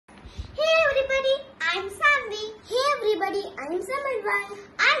everybody, I am Samarwan.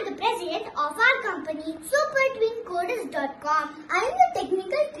 I am the president of our company, SuperTwinCoders.com. I am the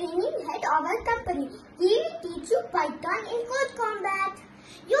technical training head of our company. We will teach you Python in Code Combat.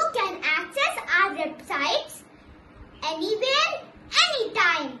 You can access our websites anywhere,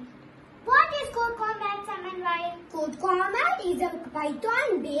 anytime. What is Code Combat, Samarwan? Code Combat is a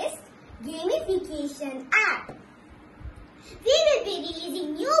Python-based gamification app. We will be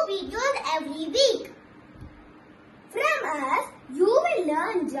releasing new videos every week. From us, you will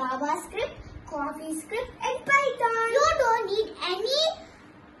learn JavaScript, CoffeeScript and Python. You don't need any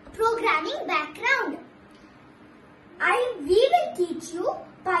programming background. We will teach you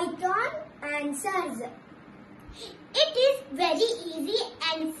Python answers. It is very easy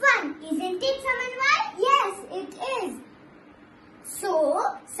and fun, isn't it, Samarwan? Yes, it is. So,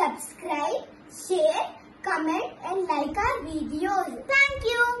 subscribe, share, comment and like our videos. Thank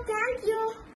you.